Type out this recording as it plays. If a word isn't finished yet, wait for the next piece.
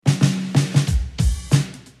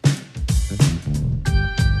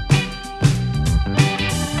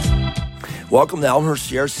Welcome to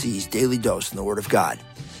Elmhurst CRC's Daily Dose in the Word of God.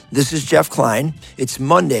 This is Jeff Klein. It's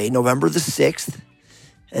Monday, November the 6th,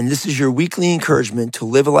 and this is your weekly encouragement to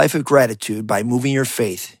live a life of gratitude by moving your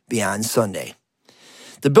faith beyond Sunday.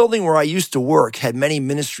 The building where I used to work had many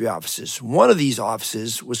ministry offices. One of these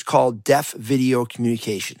offices was called Deaf Video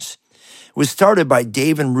Communications. It was started by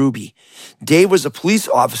Dave and Ruby. Dave was a police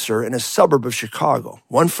officer in a suburb of Chicago.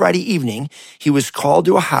 One Friday evening, he was called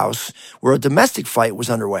to a house where a domestic fight was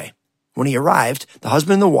underway. When he arrived, the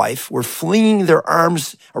husband and the wife were flinging their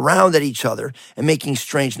arms around at each other and making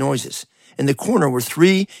strange noises. In the corner were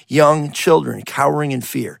three young children cowering in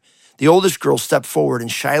fear. The oldest girl stepped forward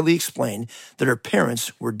and shyly explained that her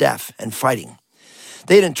parents were deaf and fighting.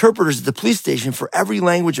 They had interpreters at the police station for every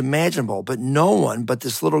language imaginable, but no one but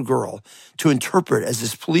this little girl to interpret as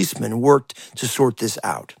this policeman worked to sort this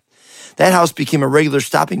out. That house became a regular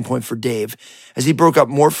stopping point for Dave as he broke up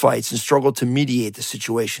more fights and struggled to mediate the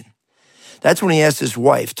situation. That's when he asked his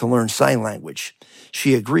wife to learn sign language.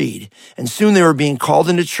 She agreed, and soon they were being called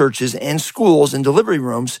into churches and schools and delivery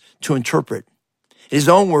rooms to interpret. In his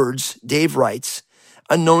own words, Dave writes,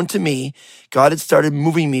 "Unknown to me, God had started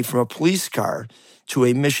moving me from a police car to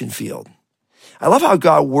a mission field." I love how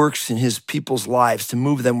God works in his people's lives to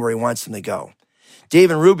move them where he wants them to go. Dave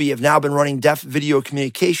and Ruby have now been running Deaf Video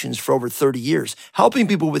Communications for over 30 years, helping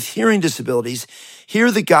people with hearing disabilities hear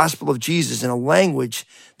the gospel of Jesus in a language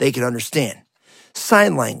they can understand.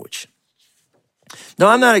 Sign language. Now,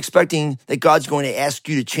 I'm not expecting that God's going to ask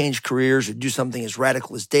you to change careers or do something as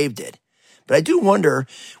radical as Dave did, but I do wonder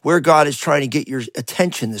where God is trying to get your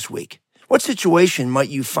attention this week. What situation might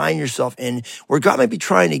you find yourself in where God might be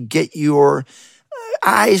trying to get your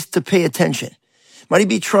eyes to pay attention? Might he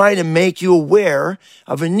be trying to make you aware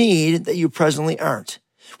of a need that you presently aren't?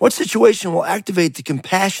 What situation will activate the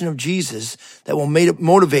compassion of Jesus that will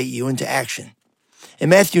motivate you into action? In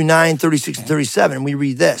Matthew 9:36 and 37, we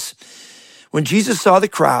read this. When Jesus saw the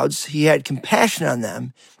crowds, he had compassion on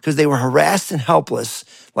them because they were harassed and helpless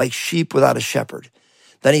like sheep without a shepherd.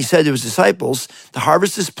 Then he said to his disciples, "The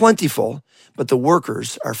harvest is plentiful, but the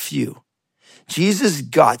workers are few." Jesus'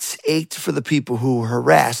 guts ached for the people who were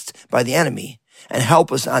harassed by the enemy and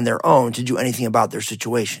helpless on their own to do anything about their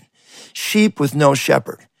situation. Sheep with no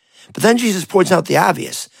shepherd. But then Jesus points out the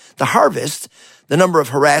obvious. The harvest, the number of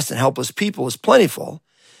harassed and helpless people, is plentiful,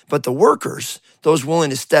 but the workers, those willing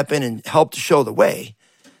to step in and help to show the way,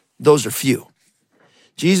 those are few.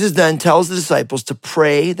 Jesus then tells the disciples to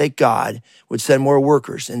pray that God would send more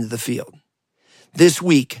workers into the field. This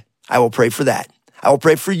week, I will pray for that. I will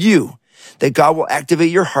pray for you, that God will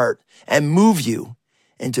activate your heart and move you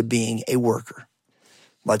into being a worker.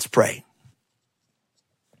 Let's pray.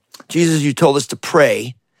 Jesus, you told us to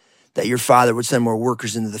pray that your Father would send more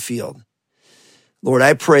workers into the field. Lord,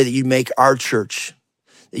 I pray that you'd make our church,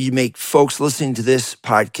 that you'd make folks listening to this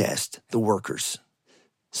podcast the workers.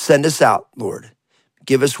 Send us out, Lord.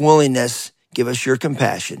 Give us willingness. Give us your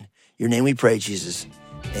compassion. In your name we pray, Jesus.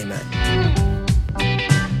 Amen.